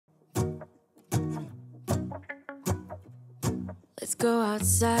Let's go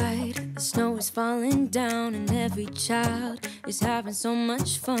outside, the snow is falling down and every child is having so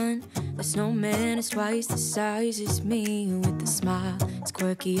much fun. The snowman is twice the size as me with a smile as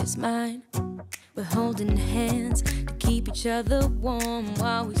quirky as mine. We're holding hands to keep each other warm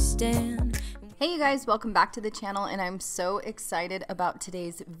while we stand. Hey you guys, welcome back to the channel, and I'm so excited about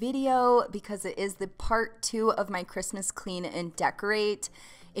today's video because it is the part 2 of my Christmas clean and decorate.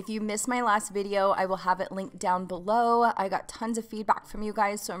 If you missed my last video, I will have it linked down below. I got tons of feedback from you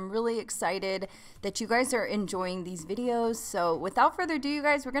guys, so I'm really excited that you guys are enjoying these videos. So without further ado, you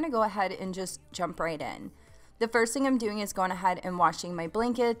guys, we're gonna go ahead and just jump right in. The first thing I'm doing is going ahead and washing my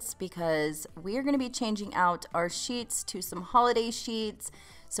blankets because we are gonna be changing out our sheets to some holiday sheets,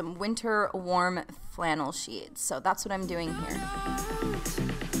 some winter warm flannel sheets. So that's what I'm doing here.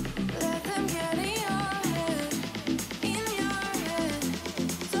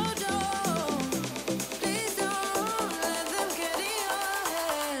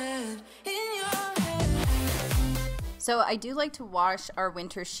 So I do like to wash our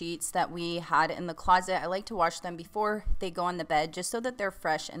winter sheets that we had in the closet. I like to wash them before they go on the bed just so that they're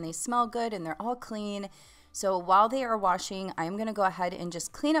fresh and they smell good and they're all clean. So while they are washing, I'm going to go ahead and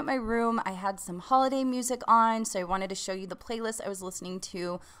just clean up my room. I had some holiday music on, so I wanted to show you the playlist I was listening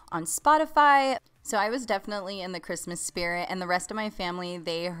to on Spotify. So I was definitely in the Christmas spirit, and the rest of my family,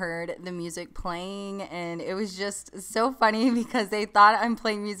 they heard the music playing, and it was just so funny because they thought I'm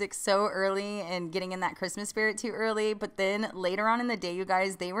playing music so early and getting in that Christmas spirit too early, but then later on in the day, you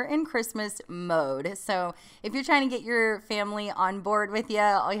guys, they were in Christmas mode. So if you're trying to get your family on board with you,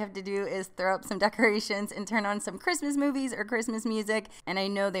 all you have to do is throw up some decorations and turn on some Christmas movies or Christmas music, and I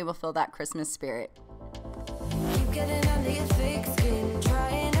know they will feel that Christmas spirit. Keep getting under your thick skin,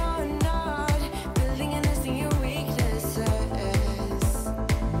 trying on not building and nesting your weaknesses.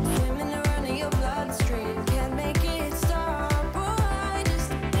 Swimming around in your bloodstream, can't make it stop. Oh, I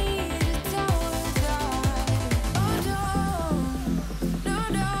just need to tell that. Oh,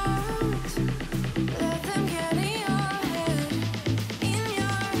 don't let them get in your head,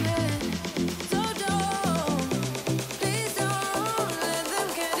 So please don't let them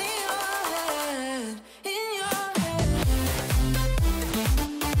get in your head,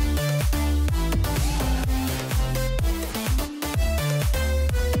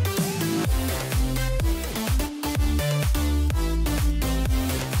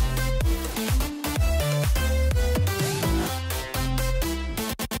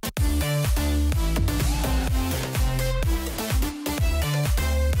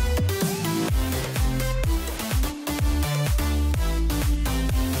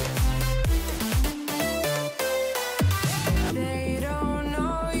 They don't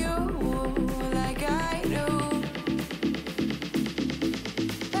know you like I do.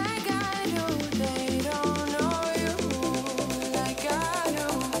 Like I do. They don't know you like I do.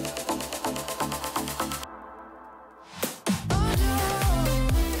 Oh, don't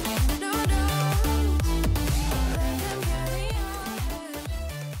let them get in your head.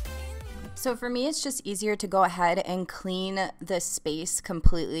 So for me, it's just easier to go ahead and clean the space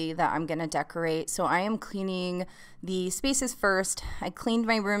completely that I'm gonna decorate. So I am cleaning the spaces first. I cleaned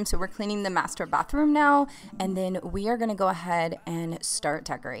my room, so we're cleaning the master bathroom now, and then we are gonna go ahead and start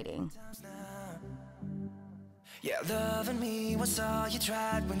decorating. Yeah, loving me was all you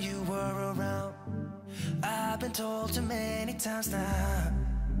tried when you were around. I've been told too many times now,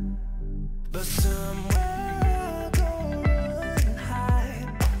 but somewhere go and hide,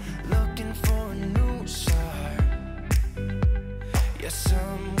 looking for a new start. Yeah,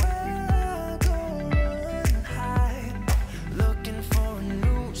 somewhere go and hide, looking for a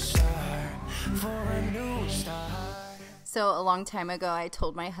new start, for a new start. So a long time ago, I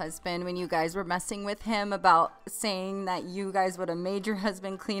told my husband when you guys were messing with him about saying that you guys would have made your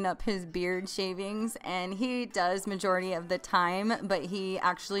husband clean up his beard shavings, and he does majority of the time, but he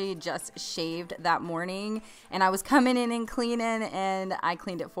actually just shaved that morning, and I was coming in and cleaning, and I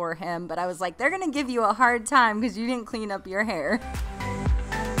cleaned it for him, but I was like, they're gonna give you a hard time because you didn't clean up your hair.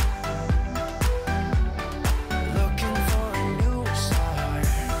 Looking for a new start.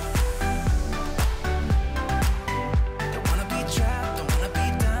 Don't wanna be trapped, don't wanna be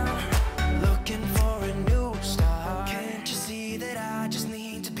down. Looking for a new start. Can't you see that I just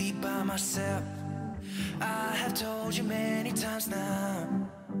need to be by myself? I have told you many times now.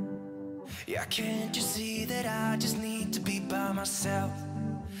 Yeah, can't you see that I just need to be by myself?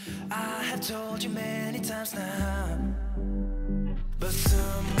 I have told you many times now, but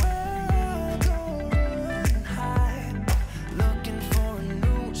somewhere go and hide, looking for a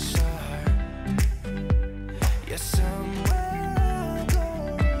new start. Yeah, somewhere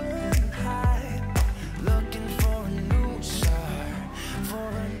go and hide, looking for a new start.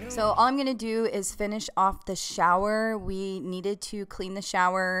 So all I'm gonna do is finish off the shower. We needed to clean the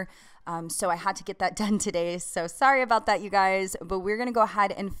shower, so I had to get that done today. So sorry about that, you guys, but we're gonna go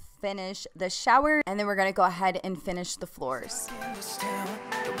ahead and finish the shower, and then we're gonna go ahead and finish the floors.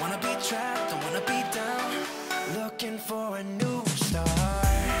 Don't wanna be trapped, don't wanna be down, looking for a new start.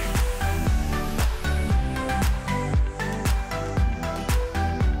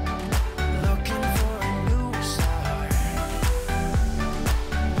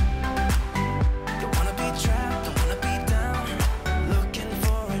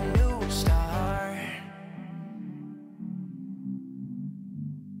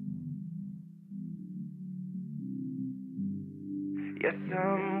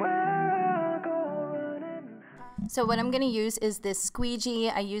 So what I'm going to use is this squeegee.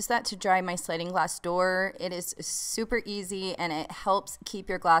 I use that to dry my sliding glass door. It is super easy, and it helps keep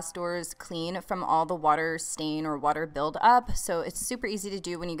your glass doors clean from all the water stain or water buildup. So it's super easy to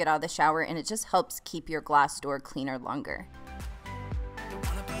do when you get out of the shower, and it just helps keep your glass door cleaner longer.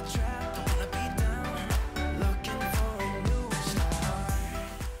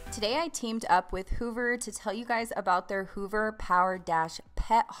 Today I teamed up with Hoover to tell you guys about their Hoover Power Dash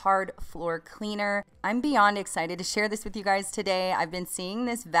Pet Hard Floor Cleaner. I'm beyond excited to share this with you guys today. I've been seeing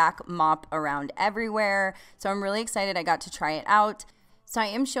this vac mop around everywhere, so I'm really excited I got to try it out. So I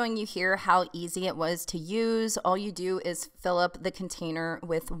am showing you here how easy it was to use. All you do is fill up the container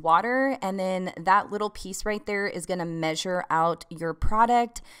with water, and then that little piece right there is going to measure out your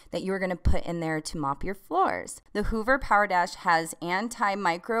product that you're going to put in there to mop your floors. The Hoover Power Dash has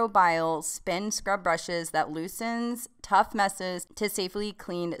antimicrobial spin scrub brushes that loosens tough messes to safely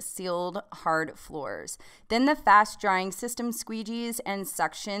clean sealed hard floors. Then the fast drying system squeegees and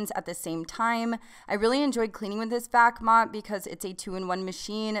suctions at the same time. I really enjoyed cleaning with this vac mop because it's a 2-in-1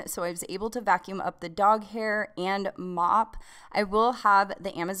 machine, so I was able to vacuum up the dog hair and mop. I will have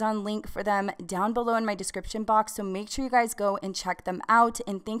the Amazon link for them down below in my description box, so make sure you guys go and check them out.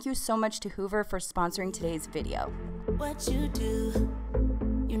 And thank you so much to Hoover for sponsoring today's video. What you do,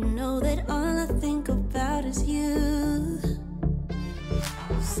 you know that all I think about is you.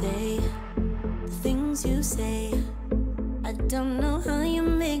 Say the things you say, I don't know how you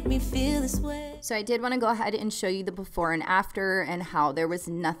make me feel this way. So I did want to go ahead and show you the before and after and how there was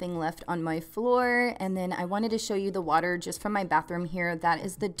nothing left on my floor. And then I wanted to show you the water just from my bathroom here. That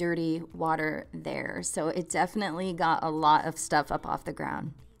is the dirty water there. So it definitely got a lot of stuff up off the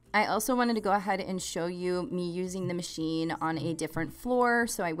ground. I also wanted to go ahead and show you me using the machine on a different floor.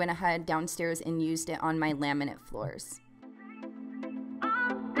 So I went ahead downstairs and used it on my laminate floors.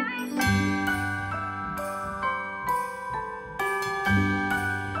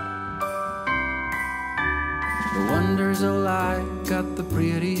 The wonders of life got the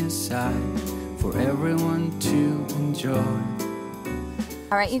prettiest side for everyone to enjoy.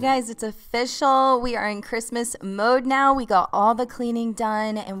 All right, you guys, it's official. We are in Christmas mode now. We got all the cleaning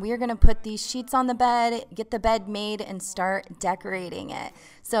done, and we are gonna put these sheets on the bed, get the bed made, and start decorating it.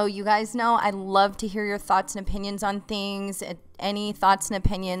 So you guys know I love to hear your thoughts and opinions on things. Any thoughts and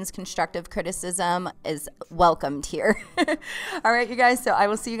opinions, constructive criticism is welcomed here. All right, you guys, so I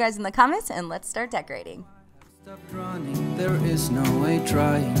will see you guys in the comments, and let's start decorating. Stopped running, there is no way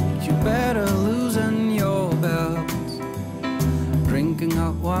trying. You better loosen your belt. Drinking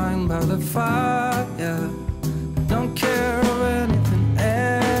hot wine by the fire, don't care of anything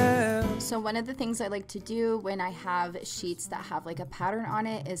else. So one of the things I like to do when I have sheets that have like a pattern on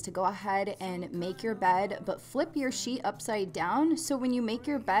it is to go ahead and make your bed, but flip your sheet upside down. So when you make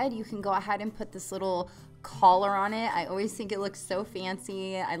your bed, you can go ahead and put this little collar on it. I always think it looks so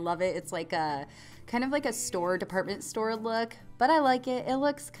fancy. I love it. It's like a kind of like a department store look, but I like it. It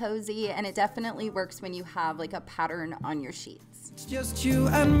looks cozy, and it definitely works when you have like a pattern on your sheets. It's just you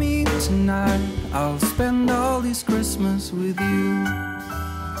and me tonight. I'll spend all this Christmas with you.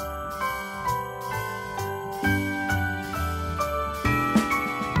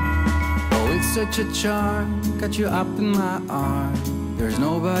 Oh, it's such a charm, got you up in my arm. There's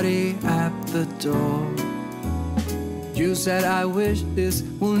nobody at the door. You said I wish this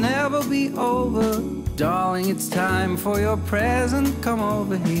will never be over. Darling, it's time for your present. Come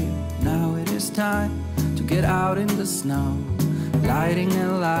over here. Now it is time to get out in the snow, lighting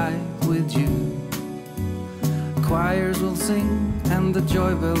a light with you. Choirs will sing and the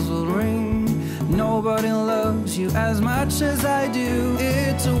joy bells will ring. Nobody loves you as much as I do.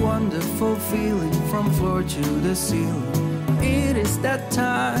 It's a wonderful feeling from floor to the ceiling. It is that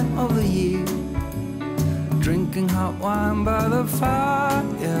time of the year. Drinking hot wine by the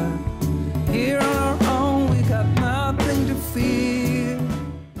fire. Here on our own, we got nothing to fear.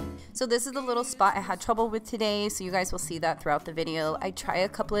 So this is the little spot I had trouble with today, so you guys will see that throughout the video. I try a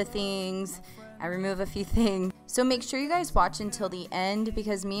couple of things, I remove a few things. So make sure you guys watch until the end,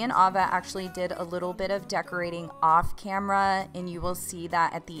 because me and Ava actually did a little bit of decorating off camera, and you will see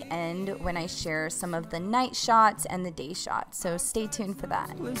that at the end when I share some of the night shots and the day shots. So stay tuned for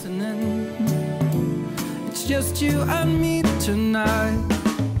that. Listening. It's just you and me tonight.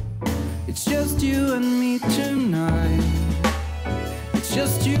 It's just you and me tonight. It's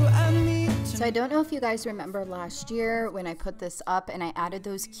just you and me tonight. So I don't know if you guys remember last year when I put this up and I added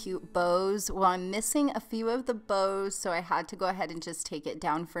those cute bows. Well, I'm missing a few of the bows, so I had to go ahead and just take it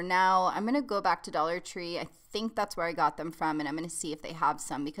down for now. I'm going to go back to Dollar Tree. I think that's where I got them from, and I'm going to see if they have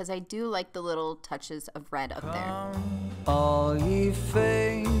some, because I do like the little touches of red up there. All ye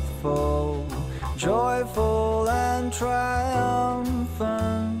faithful, joyful and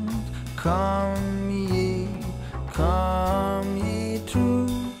triumphant, come ye to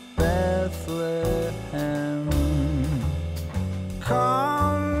Bethlehem.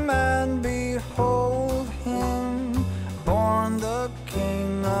 Come and behold him, born the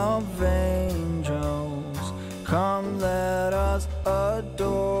King of angels. Come, let us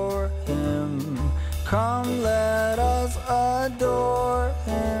adore him. Come, let us adore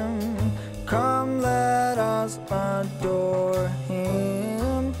him. Come, let us adore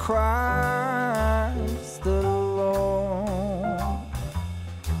him, Christ the Lord.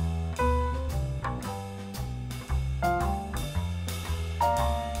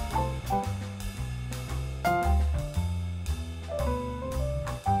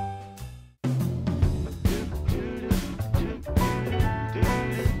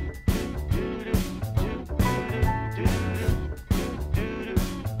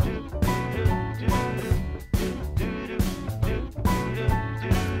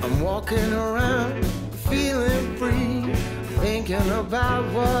 Walking around, feeling free, thinking about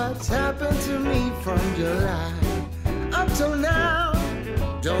what's happened to me from July up till now.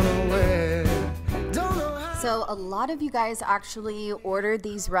 Don't know where, don't know how. So a lot of you guys actually ordered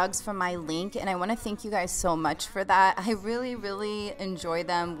these rugs from my link, and I want to thank you guys so much for that. I really enjoy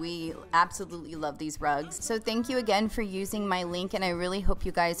them. We absolutely love these rugs. So thank you again for using my link, and I really hope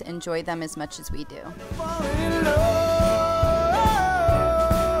you guys enjoy them as much as we do. Falling in love.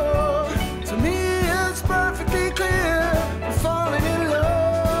 To me it's perfectly clear, we're falling in love.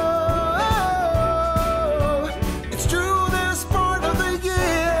 It's true, this part of the year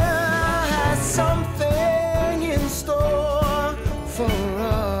has something in store for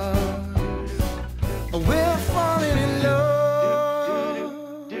us. We're falling in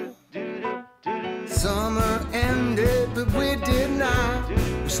love. Summer ended, but we did not.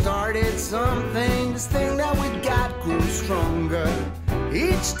 We started something, this thing that we got grew stronger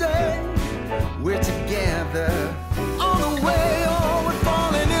each day. We're together all the way, oh, we're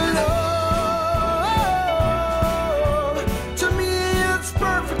falling in love. To me it's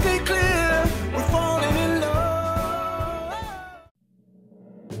perfectly clear, we're falling in love.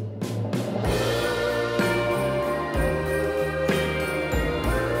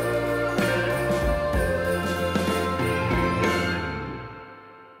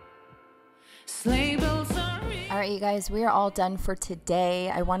 Sleigh bells are ringing. All right, you guys, we are all done for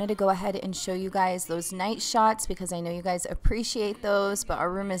today. I wanted to go ahead and show you guys those night shots because I know you guys appreciate those, but our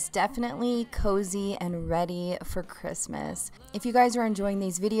room is definitely cozy and ready for Christmas. If you guys are enjoying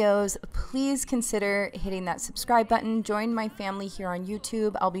these videos, please consider hitting that subscribe button. Join my family here on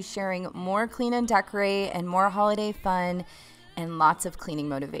YouTube. I'll be sharing more clean and decorate and more holiday fun and lots of cleaning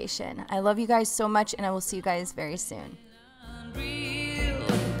motivation. I love you guys so much, and I will see you guys very soon.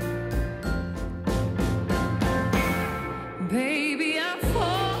 Baby.